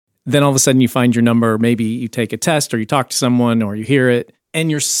then all of a sudden you find your number, maybe you take a test or you talk to someone or you hear it,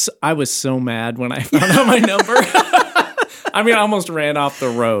 and I was so mad when I found out my number. I mean, I almost ran off the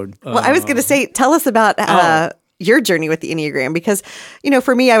road. Well, I was going to say, tell us about your journey with the Enneagram, because,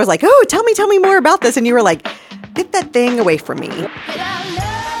 for me, I was like, oh, tell me more about this. And you were like, get that thing away from me.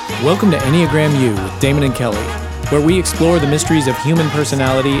 Welcome to Enneagram U with Damon and Kelly, where we explore the mysteries of human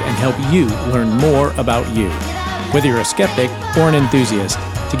personality and help you learn more about you. Whether you're a skeptic or an enthusiast,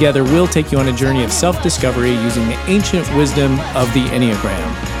 together we'll take you on a journey of self-discovery using the ancient wisdom of the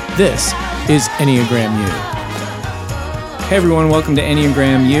Enneagram. This is Enneagram U. Hey everyone, welcome to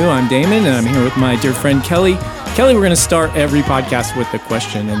Enneagram U. I'm Damon, and I'm here with my dear friend Kelly. Kelly, we're going to start every podcast with a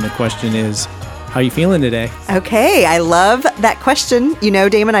question, and the question is, how are you feeling today? Okay, I love that question.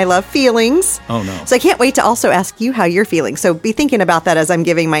 Damon, I love feelings. Oh, no. So I can't wait to also ask you how you're feeling. So be thinking about that as I'm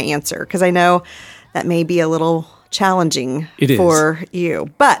giving my answer, because I know that may be a little challenging for you.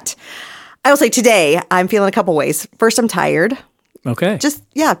 But I will say today, I'm feeling a couple ways. First, I'm tired. Okay.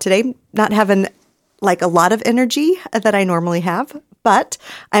 Today, not having like a lot of energy that I normally have, but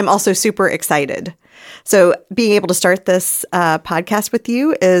I'm also super excited. So being able to start this podcast with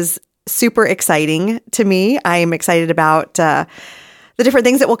you is super exciting to me. I am excited about the different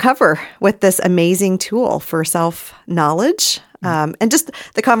things that we'll cover with this amazing tool for self-knowledge and just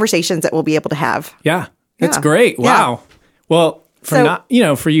the conversations that we'll be able to have. Yeah, it's great. Wow. Yeah. Well,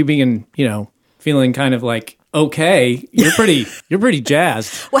 for you being, feeling kind of like, okay, you're pretty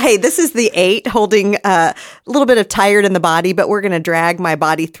jazzed. Well, hey, this is the 8 holding a little bit of tired in the body, but we're going to drag my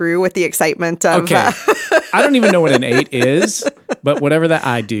body through with the excitement of... Okay. I don't even know what an 8 is, but whatever that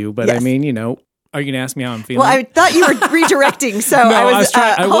I do. But yes. I mean, are you going to ask me how I'm feeling? Well, I thought you were redirecting, so no, I was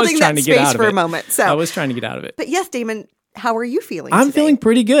holding trying that to get space out of for it. a moment. So I was trying to get out of it. But yes, Damon, how are you feeling I'm today? feeling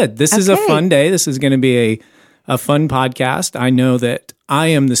pretty good. This is a fun day. This is going to be a fun podcast. I know that I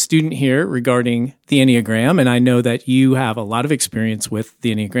am the student here regarding the Enneagram, and I know that you have a lot of experience with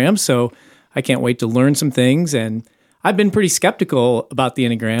the Enneagram, so I can't wait to learn some things. And I've been pretty skeptical about the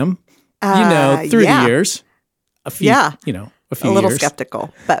Enneagram, through the years. A few a little years.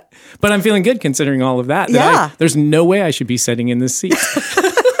 Skeptical, but I'm feeling good considering all of that. There's no way I should be sitting in this seat.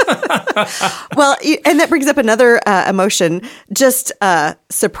 Well, and that brings up another emotion, just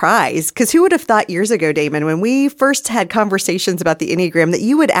surprise. Because who would have thought years ago, Damon, when we first had conversations about the Enneagram, that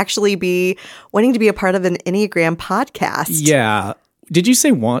you would actually be wanting to be a part of an Enneagram podcast? Yeah. Did you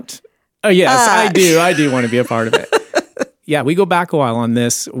say want? Oh, yes, I do. I do want to be a part of it. Yeah, we go back a while on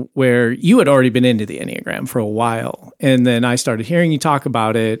this where you had already been into the Enneagram for a while. And then I started hearing you talk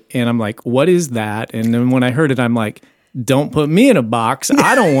about it. And I'm like, what is that? And then when I heard it, I'm like, don't put me in a box.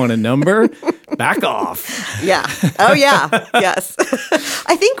 I don't want a number. Back off. Yeah. Oh, yeah. Yes.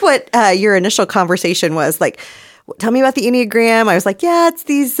 I think what your initial conversation was like, tell me about the Enneagram. I was like, yeah, it's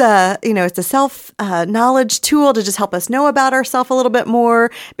these, it's a self-knowledge tool to just help us know about ourselves a little bit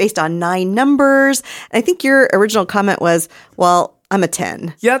more based on 9 numbers. And I think your original comment was, well, I'm a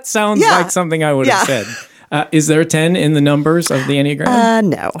 10. Yeah, it sounds like something I would have said. Is there a 10 in the numbers of the Enneagram?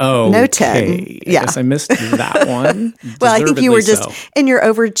 No. Oh, no 10. I guess I missed that one. Well, I think you were just in your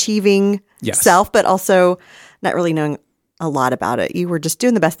overachieving self, but also not really knowing a lot about it. You were just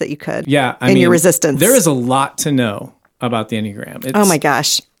doing the best that you could. Yeah. I mean, your resistance. There is a lot to know about the Enneagram. Oh my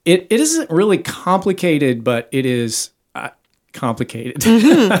gosh. It isn't really complicated, but it is complicated.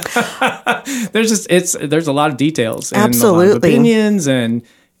 Mm-hmm. There's a lot of details and absolutely. A lot of opinions and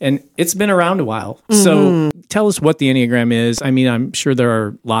it's been around a while. Mm-hmm. So tell us what the Enneagram is. I mean, I'm sure there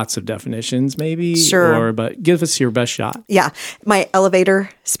are lots of definitions maybe. Sure. But give us your best shot. Yeah. My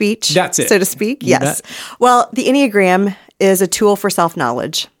elevator speech. That's it. So to speak. Yes. Well, the Enneagram is a tool for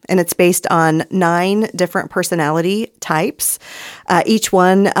self-knowledge, and it's based on 9 different personality types, each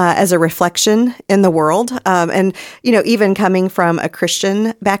one as a reflection in the world. And, even coming from a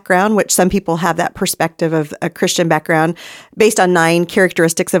Christian background, which some people have that perspective of a Christian background, based on 9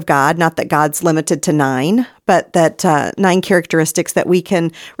 characteristics of God, not that God's limited to 9, but that 9 characteristics that we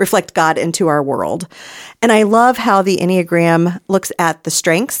can reflect God into our world. And I love how the Enneagram looks at the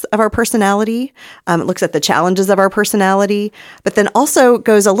strengths of our personality, it looks at the challenges of our personality, but then also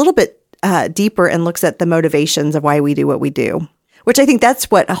goes a little bit deeper and looks at the motivations of why we do what we do, which I think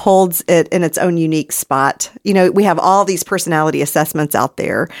that's what holds it in its own unique spot. We have all these personality assessments out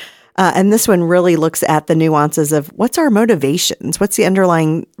there. And this one really looks at the nuances of what's our motivations? What's the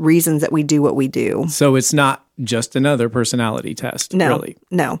underlying reasons that we do what we do? So it's not just another personality test, really.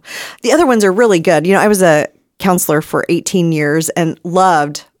 No. The other ones are really good. I was a counselor for 18 years and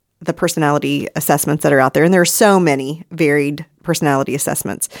loved the personality assessments that are out there. And there are so many varied personality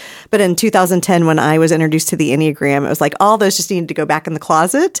assessments. But in 2010, when I was introduced to the Enneagram, it was like all those just needed to go back in the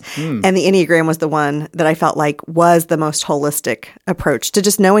closet. And the Enneagram was the one that I felt like was the most holistic approach to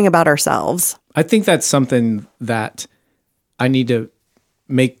just knowing about ourselves. I think that's something that I need to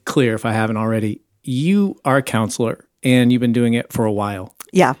make clear if I haven't already. You are a counselor and you've been doing it for a while.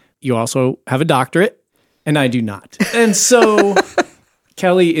 Yeah. You also have a doctorate and I do not. And so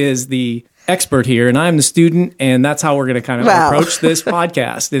Kelly is the expert here and I'm the student, and that's how we're going to kind of approach this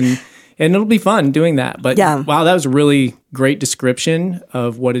podcast. And it'll be fun doing that. But wow, that was a really great description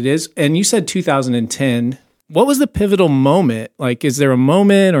of what it is. And you said 2010. What was the pivotal moment? Like, is there a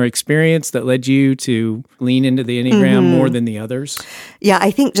moment or experience that led you to lean into the Enneagram more than the others? Yeah, I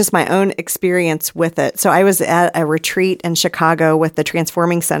think just my own experience with it. So I was at a retreat in Chicago with the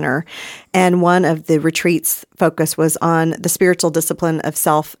Transforming Center, and one of the retreats' focus was on the spiritual discipline of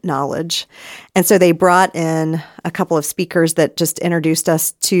self-knowledge. And so they brought in a couple of speakers that just introduced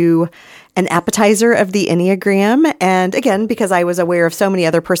us to an appetizer of the Enneagram. And again, because I was aware of so many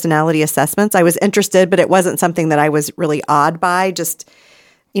other personality assessments, I was interested, but it wasn't something that I was really awed by, just,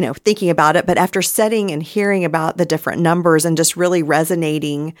 thinking about it. But after setting and hearing about the different numbers and just really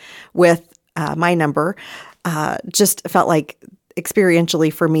resonating with my number, just felt like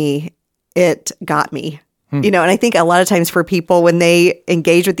experientially for me, it got me. And I think a lot of times for people, when they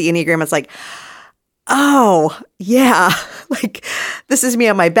engage with the Enneagram, it's like, oh, yeah, like this is me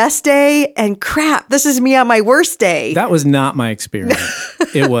on my best day, and crap, this is me on my worst day. That was not my experience.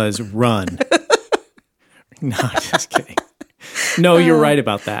 It was run. No, just kidding. No, you're right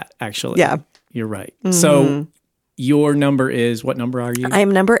about that, actually. Yeah. You're right. Mm-hmm. So your number is, what number are you? I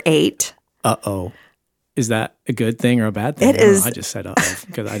am number 8. Uh-oh. Is that a good thing or a bad thing? It is. I just said uh-oh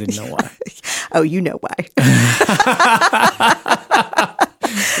because I didn't know why. Oh, you know why.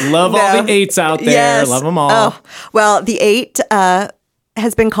 Love all the 8s out there. Yes. Love them all. Oh, well, the 8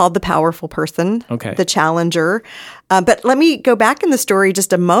 has been called the powerful person, the challenger. But let me go back in the story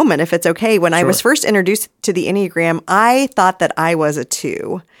just a moment, if it's okay. When I was first introduced to the Enneagram, I thought that I was a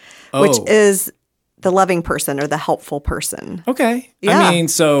 2, which is the loving person or the helpful person. Okay. Yeah. I mean,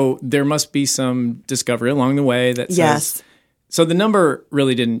 so there must be some discovery along the way that says, so the number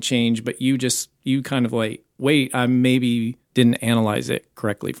really didn't change, but you kind of like, wait, I maybe didn't analyze it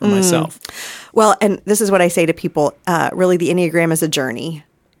correctly for myself. Well, and this is what I say to people, really the Enneagram is a journey.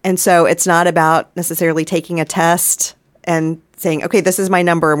 And so it's not about necessarily taking a test and saying, okay, this is my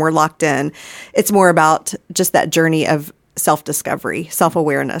number and we're locked in. It's more about just that journey of self-discovery,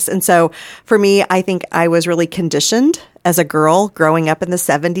 self-awareness. And so for me, I think I was really conditioned as a girl growing up in the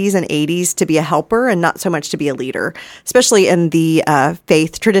 70s and 80s to be a helper and not so much to be a leader, especially in the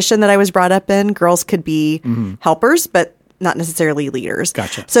faith tradition that I was brought up in. Girls could be helpers, but not necessarily leaders.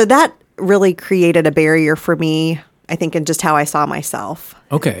 Gotcha. So that really created a barrier for me, I think, in just how I saw myself.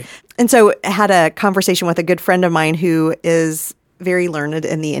 Okay. And so I had a conversation with a good friend of mine who is very learned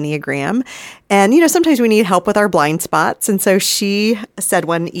in the Enneagram. And, sometimes we need help with our blind spots. And so she said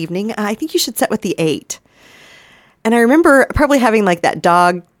one evening, I think you should set with the 8. And I remember probably having like that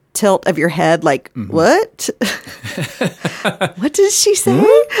dog tilt of your head, like, what? What did she say?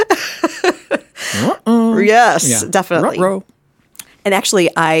 Yes, definitely. Ruh-roh. And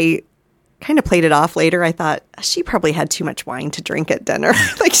actually, I kind of played it off later. I thought she probably had too much wine to drink at dinner.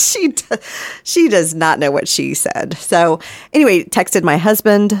 Like she does not know what she said. So anyway, texted my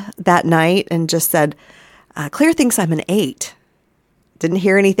husband that night and just said, Claire thinks I'm an 8. Didn't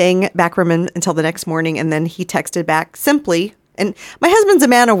hear anything back from him until the next morning. And then he texted back simply. And my husband's a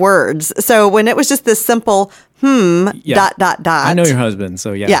man of words. So when it was just this simple, dot. I know your husband,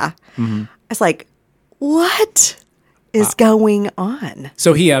 so yeah. Yeah. I was like, what is going on?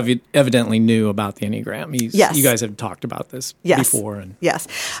 So he evidently knew about the Enneagram. Yes. You guys have talked about this before. And yes.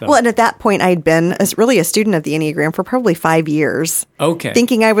 So. Well, and at that point, I'd been really a student of the Enneagram for probably 5 years. Okay.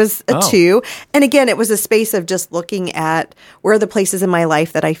 Thinking I was a 2. And again, it was a space of just looking at where are the places in my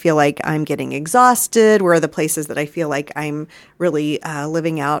life that I feel like I'm getting exhausted? Where are the places that I feel like I'm really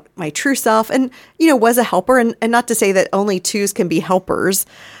living out my true self? And, was a helper. And not to say that only 2s can be helpers,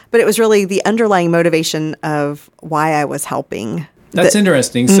 but it was really the underlying motivation of why I was helping. That's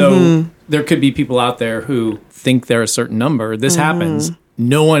interesting. So there could be people out there who think they're a certain number. This happens.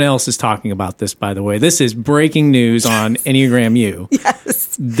 No one else is talking about this, by the way. This is breaking news on Enneagram U.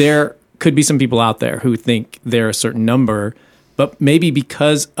 Yes. There could be some people out there who think they're a certain number, but maybe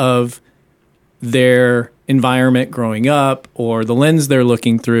because of their environment growing up or the lens they're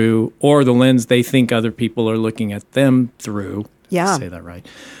looking through or the lens they think other people are looking at them through. Yeah. Say that right.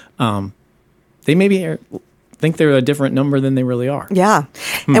 They maybe think they're a different number than they really are. Yeah.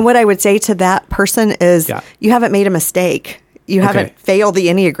 And what I would say to that person is you haven't made a mistake. You haven't failed the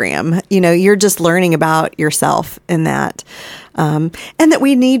Enneagram. You're just learning about yourself in that. And that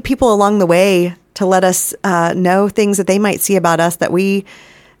we need people along the way to let us know things that they might see about us that we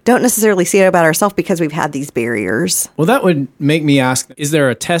don't necessarily see about ourselves because we've had these barriers. Well, that would make me ask, is there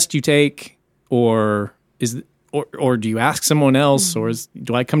a test you take or do you ask someone else or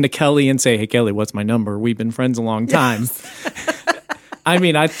do I come to Kelly and say, hey, Kelly, what's my number? We've been friends a long time. Yes. I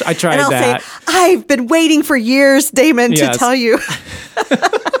mean, I tried and I'll that. Say, I've been waiting for years, Damon, to tell you.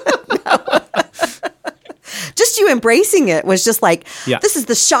 Just you embracing it was just like, this is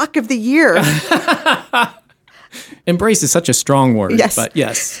the shock of the year. Embrace is such a strong word, but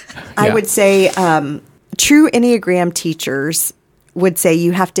yes. I would say true Enneagram teachers would say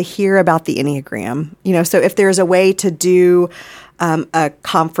you have to hear about the Enneagram. So if there's a way to do a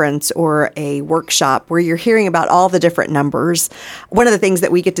conference or a workshop where you're hearing about all the different numbers, one of the things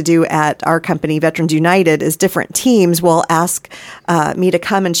that we get to do at our company, Veterans United, is different teams will ask me to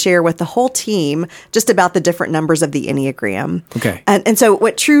come and share with the whole team just about the different numbers of the Enneagram. Okay. And so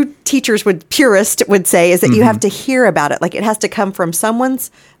what true purists would say is that you have to hear about it. Like it has to come from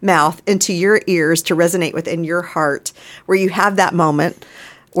someone's mouth into your ears to resonate within your heart, where you have that moment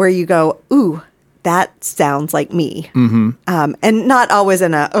where you go, ooh, that sounds like me. And not always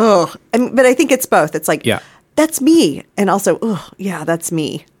in but I think it's both. It's like, that's me. And also, that's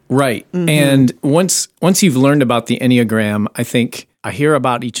me. Right. And once you've learned about the Enneagram, I think I hear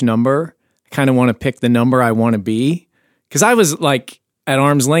about each number. I kind of want to pick the number I want to be. Because I was like at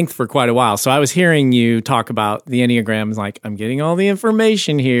arm's length for quite a while. So I was hearing you talk about the Enneagram. Like, I'm getting all the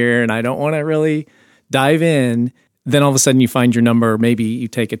information here and I don't want to really dive in. Then all of a sudden you find your number, maybe you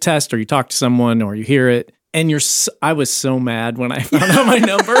take a test or you talk to someone or you hear it. And I was so mad when I found out my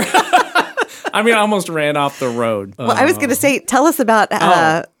number. I mean, I almost ran off the road. Well, I was going to say, tell us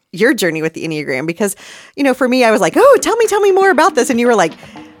about your journey with the Enneagram. Because, for me, I was like, tell me more about this. And you were like,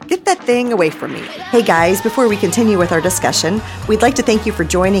 get that thing away from me. Hey guys, before we continue with our discussion, we'd like to thank you for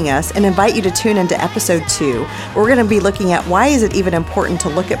joining us and invite you to tune into episode 2. We're going to be looking at why is it even important to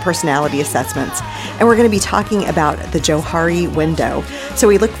look at personality assessments. And we're going to be talking about the Johari window. So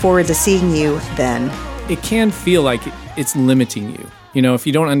we look forward to seeing you then. It can feel like it's limiting you. If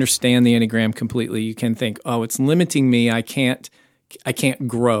you don't understand the Enneagram completely, you can think, it's limiting me. I can't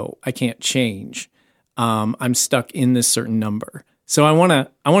grow. I can't change. I'm stuck in this certain number. So I want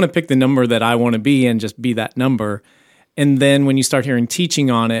to pick the number that I want to be and just be that number. And then when you start hearing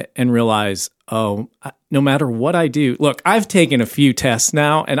teaching on it and realize, no matter what I do, look, I've taken a few tests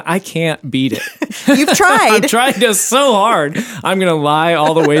now and I can't beat it. You've tried. I've tried just so hard. I'm going to lie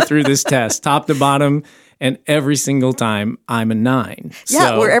all the way through this test, top to bottom. And every single time I'm a 9.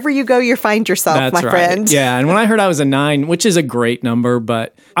 Yeah, so, wherever you go, you find yourself, my friend. Yeah, and when I heard I was a 9, which is a great number,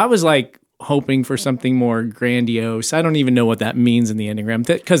 but I was like, hoping for something more grandiose. I don't even know what that means in the Enneagram,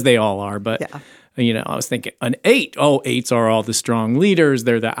 because they all are. But, I was thinking an 8. Oh, 8s are all the strong leaders.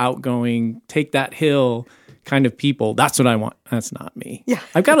 They're the outgoing, take that hill kind of people. That's what I want. That's not me. Yeah.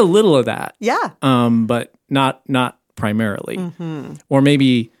 I've got a little of that. Yeah. But not primarily. Or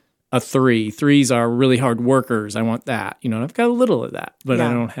maybe a 3. 3s are really hard workers. I want that. I've got a little of that, but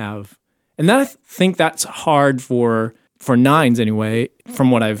I don't have. And I think that's hard for 9s anyway, from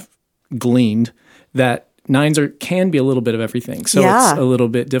what I've gleaned, that 9s can be a little bit of everything. So it's a little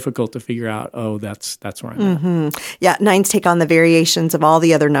bit difficult to figure out, that's where I'm at. Yeah, 9s take on the variations of all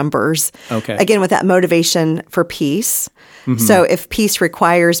the other numbers. Okay. Again, with that motivation for peace. So if peace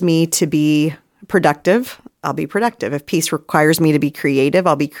requires me to be productive, I'll be productive. If peace requires me to be creative,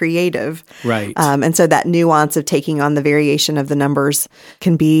 I'll be creative. Right. And so that nuance of taking on the variation of the numbers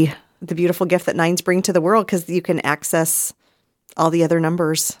can be the beautiful gift that 9s bring to the world, because you can access all the other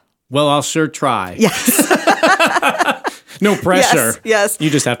numbers. Well, I'll sure try. Yes. No pressure. Yes. You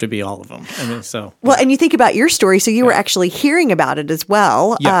just have to be all of them. Well, and you think about your story. So you were actually hearing about it as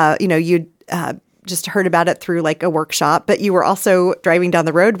well. Yeah. You just heard about it through like a workshop, but you were also driving down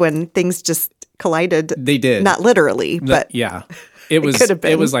the road when things just collided. They did. Not literally, but yeah. It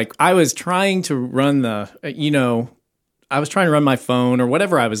was like I was trying to run I was trying to run my phone or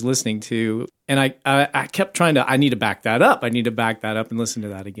whatever I was listening to, and I kept trying to, I need to back that up. I need to back that up and listen to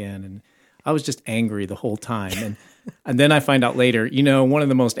that again. And I was just angry the whole time. And then I find out later, one of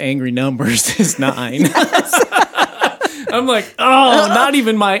the most angry numbers is 9. Yes. I'm like, not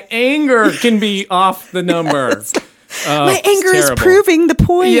even my anger can be off the number. Yes. My anger is proving the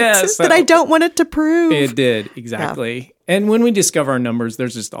point that I don't want it to prove. It did, exactly. Yeah. And when we discover our numbers,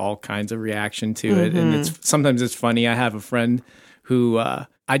 there's just all kinds of reaction to it. And sometimes it's funny. I have a friend who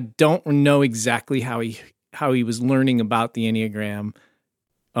I don't know exactly how he was learning about the Enneagram.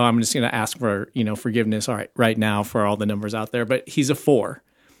 oh, I'm just going to ask for, forgiveness right now for all the numbers out there. But he's a 4.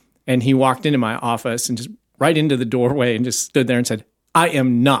 And he walked into my office and just right into the doorway and just stood there and said, I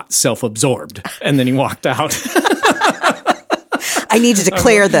am not self-absorbed. And then he walked out. I need to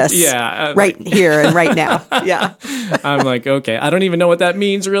declare this right here and right now. Yeah. I'm like, okay, I don't even know what that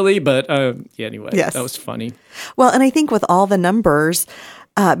means really, but anyway, yes. That was funny. Well, and I think with all the numbers,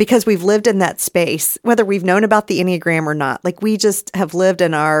 because we've lived in that space, whether we've known about the Enneagram or not, like we just have lived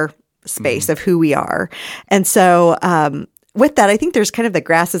in our space of who we are. And so with that, I think there's kind of the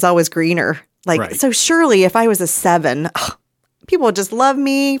grass is always greener. Like, so surely if I was a 7, people would just love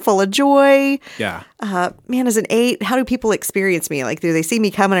me, full of joy. Yeah. Man, as an 8, how do people experience me? Like, do they see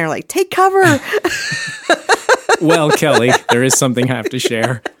me coming and are like, take cover? Well, Kelly, there is something I have to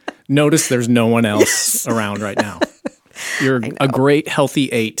share. Notice there's no one else around right now. You're a great, healthy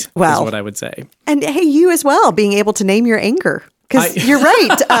 8 is what I would say. And hey, you as well, being able to name your anger. Because you're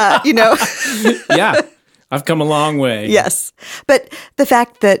right, Yeah, I've come a long way. Yes. But the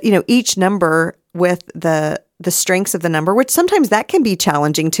fact that, each number with the strengths of the number, which sometimes that can be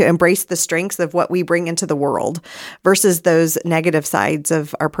challenging to embrace the strengths of what we bring into the world versus those negative sides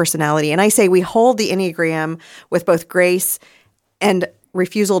of our personality. And I say we hold the Enneagram with both grace and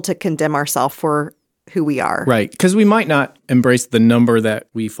refusal to condemn ourselves for who we are. Right. Because we might not embrace the number that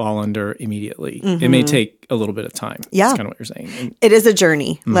we fall under immediately. Mm-hmm. It may take a little bit of time. Yeah. That's kind of what you're saying. It is a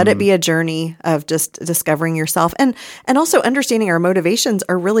journey. Mm-hmm. Let it be a journey of just discovering yourself. And also understanding our motivations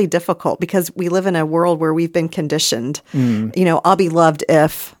are really difficult because we live in a world where we've been conditioned. I'll be loved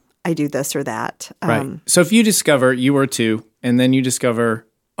if I do this or that. Right. So if you discover you were a 2 and then you discover,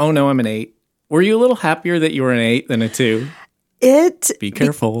 oh no, I'm an 8. Were you a little happier that you were an 8 than a 2? It Be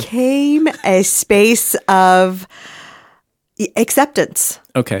careful. Became a space of acceptance.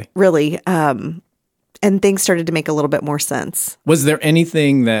 Okay. Really. And things started to make a little bit more sense. Was there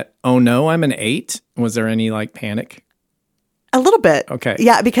anything that, oh no, I'm an 8? Was there any panic? A little bit. Okay.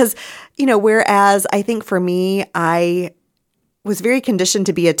 Yeah, because, whereas I think for me, I was very conditioned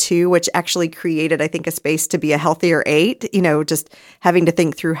to be a 2, which actually created, I think, a space to be a healthier 8, just having to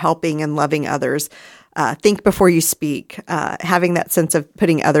think through helping and loving others. Think before you speak, having that sense of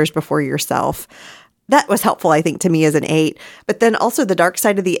putting others before yourself. That was helpful, I think, to me as an 8. But then also the dark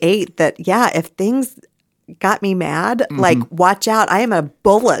side of the 8 that, if things got me mad, watch out, I am a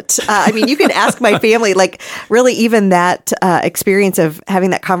bullet. You can ask my family, really even that experience of having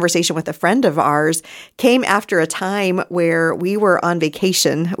that conversation with a friend of ours came after a time where we were on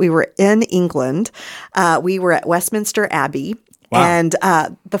vacation. We were in England. We were at Westminster Abbey. Wow. And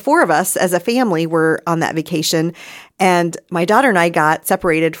the 4 of us as a family were on that vacation, and my daughter and I got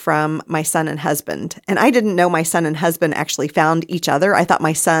separated from my son and husband. And I didn't know my son and husband actually found each other. I thought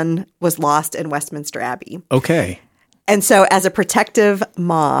my son was lost in Westminster Abbey. Okay. And so as a protective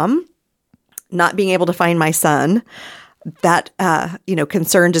mom, not being able to find my son, that,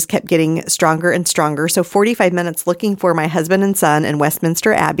 concern just kept getting stronger and stronger. So 45 minutes looking for my husband and son in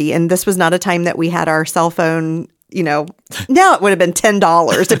Westminster Abbey. And this was not a time that we had our cell phone. Now it would have been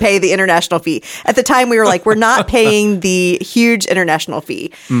 $10 to pay the international fee. At the time, we were like, we're not paying the huge international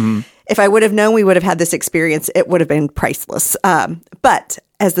fee. Mm-hmm. If I would have known we would have had this experience, it would have been priceless. But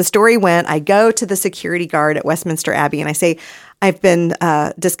as the story went, I go to the security guard at Westminster Abbey and I say, I've been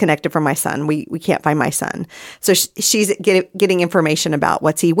disconnected from my son. We can't find my son. So she's getting information about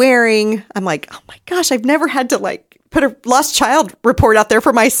what's he wearing. I'm like, oh my gosh, I've never had to put a lost child report out there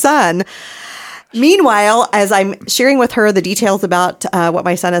for my son. Meanwhile, as I'm sharing with her the details about what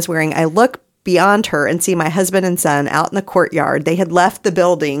my son is wearing, I look beyond her and see my husband and son out in the courtyard. They had left the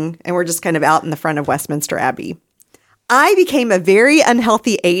building and were just kind of out in the front of Westminster Abbey. I became a very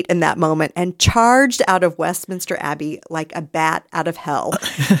unhealthy 8 in that moment and charged out of Westminster Abbey like a bat out of hell.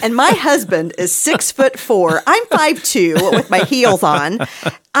 And my husband is 6'4". I'm 5'2" with my heels on.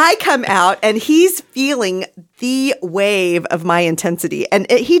 I come out and he's feeling the wave of my intensity. And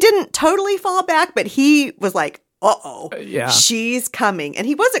he didn't totally fall back, but he was like, uh-oh, she's coming. And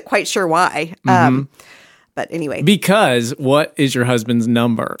he wasn't quite sure why. But anyway. Because what is your husband's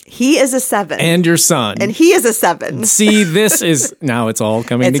number? He is a 7. And your son. And he is a 7. See, this is, now it's all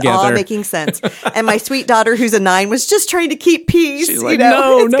coming together. It's all making sense. And my sweet daughter, who's a 9, was just trying to keep peace. She's like,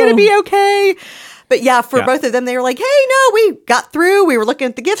 no, it's going to be okay. But for both of them, they were like, hey, no, we got through. We were looking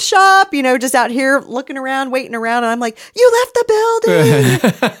at the gift shop, just out here looking around, waiting around. And I'm like, you left the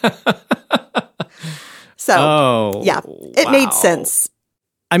building. So, it made sense.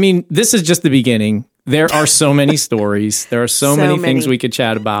 I mean, this is just the beginning. There are so many stories. There are so many things we could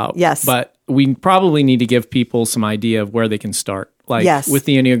chat about. Yes. But we probably need to give people some idea of where they can start, with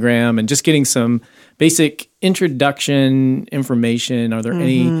the Enneagram and just getting some basic introduction information? Are there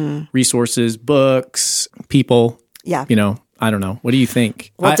any resources, books, people? Yeah. I don't know. What do you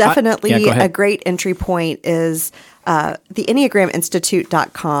think? Well, definitely go ahead. a great entry point is the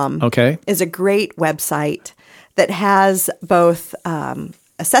EnneagramInstitute.com. Okay. Is a great website that has both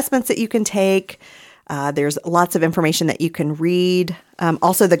assessments that you can take. There's lots of information that you can read.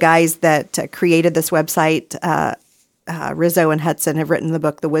 Also, the guys that created this website, Rizzo and Hudson, have written the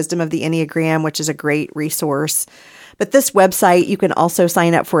book, The Wisdom of the Enneagram, which is a great resource. But this website, you can also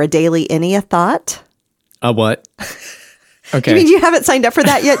sign up for a daily Ennea thought. A what? Okay. You mean you haven't signed up for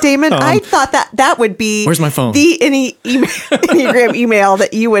that yet, Damon? I thought that would be where's my phone? The Enneagram email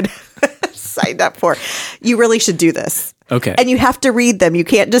that you would sign up for. You really should do this. Okay. And you have to read them. You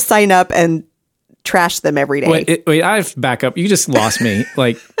can't just sign up and trash them every day. Wait, I have to back up. You just lost me.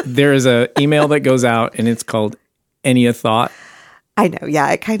 Like, there is a email that goes out and it's called Ennea Thought. I know.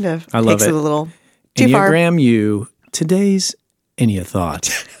 Yeah, it kind of I love takes it a little too Enneagram U. Today's Ennea Thought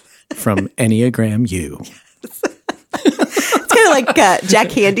from Enneagram U. It's kind of like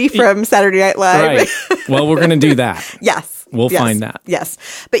Jack Handy from Saturday Night Live. Right. Well, we're going to do that. Yes. We'll find that. Yes.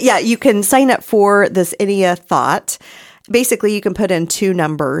 But yeah, you can sign up for this Ennea Thought. Basically, you can put in 2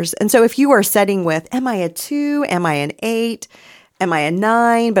 numbers. And so if you are setting with, am I a 2? Am I an 8? Am I a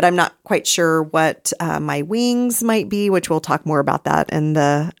 9? But I'm not quite sure what my wings might be, which we'll talk more about that in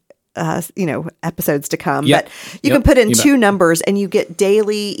the episodes to come. Yep. But you can put in 2 numbers and you get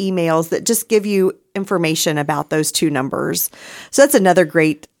daily emails that just give you information about those 2 numbers. So that's another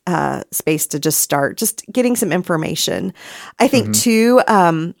great space to just start, just getting some information. I think too,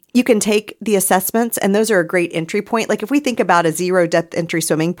 you can take the assessments, and those are a great entry point. Like if we think about a 0 depth entry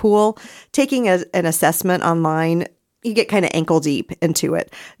swimming pool, taking an assessment online, you get kind of ankle deep into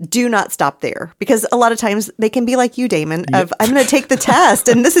it. Do not stop there, because a lot of times they can be like you, Damon, of I'm going to take the test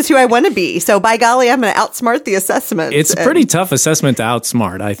and this is who I want to be. So by golly, I'm going to outsmart the assessment. It's a pretty tough assessment to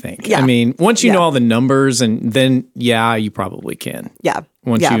outsmart, I think. Yeah. I mean, once you know all the numbers, and then, you probably can. Yeah.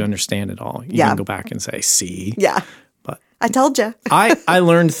 Once you understand it all, you can go back and say, see. Yeah. But I told you. I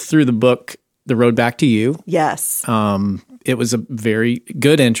learned through the book, The Road Back to You. Yes. It was a very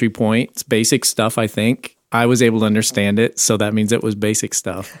good entry point. It's basic stuff, I think. I was able to understand it, so that means it was basic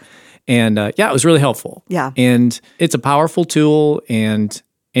stuff. And it was really helpful. Yeah. And it's a powerful tool, and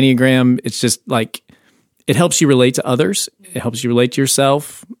Enneagram, it's just like, it helps you relate to others. It helps you relate to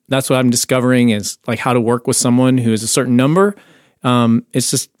yourself. That's what I'm discovering, is like how to work with someone who is a certain number.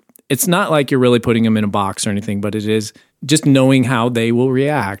 It's not like you're really putting them in a box or anything, but it is just knowing how they will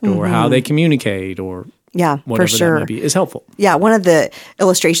react or how they communicate or whatever for sure. that might be is helpful. Yeah. One of the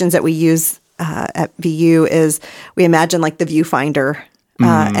illustrations that we use at VU is we imagine like the viewfinder,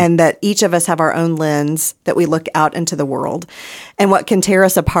 and that each of us have our own lens that we look out into the world. And what can tear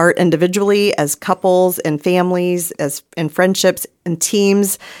us apart individually as couples and families, as in friendships and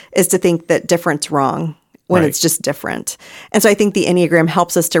teams, is to think that different's wrong when it's just different. And so I think the Enneagram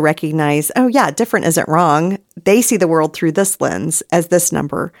helps us to recognize, oh yeah, different isn't wrong. They see the world through this lens as this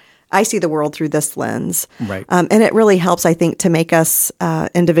number. I see the world through this lens. Right. And it really helps, I think, to make us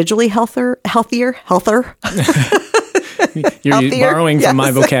individually healthier. You're borrowing from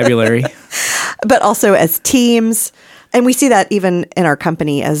my vocabulary. But also as teams. And we see that even in our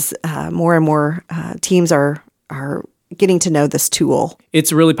company as more and more teams are getting to know this tool.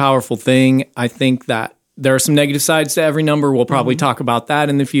 It's a really powerful thing. I think that there are some negative sides to every number. We'll probably talk about that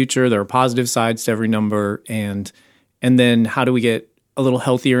in the future. There are positive sides to every number. And then how do we get a little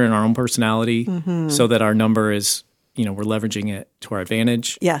healthier in our own personality so that our number is, we're leveraging it to our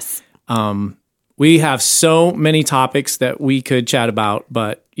advantage. Yes. We have so many topics that we could chat about,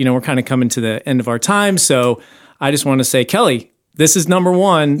 but, we're kind of coming to the end of our time. So I just want to say, Kelly, this is number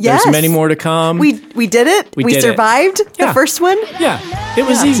 1. Yes. There's many more to come. We did it. We survived the first one. Yeah. It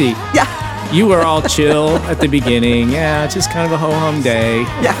was easy. Yeah. You were all chill at the beginning. Yeah, just kind of a ho-hum day.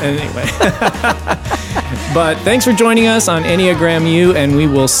 Yeah. Anyway. But thanks for joining us on Enneagram U, and we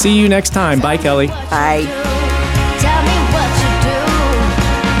will see you next time. Bye, Kelly. Bye.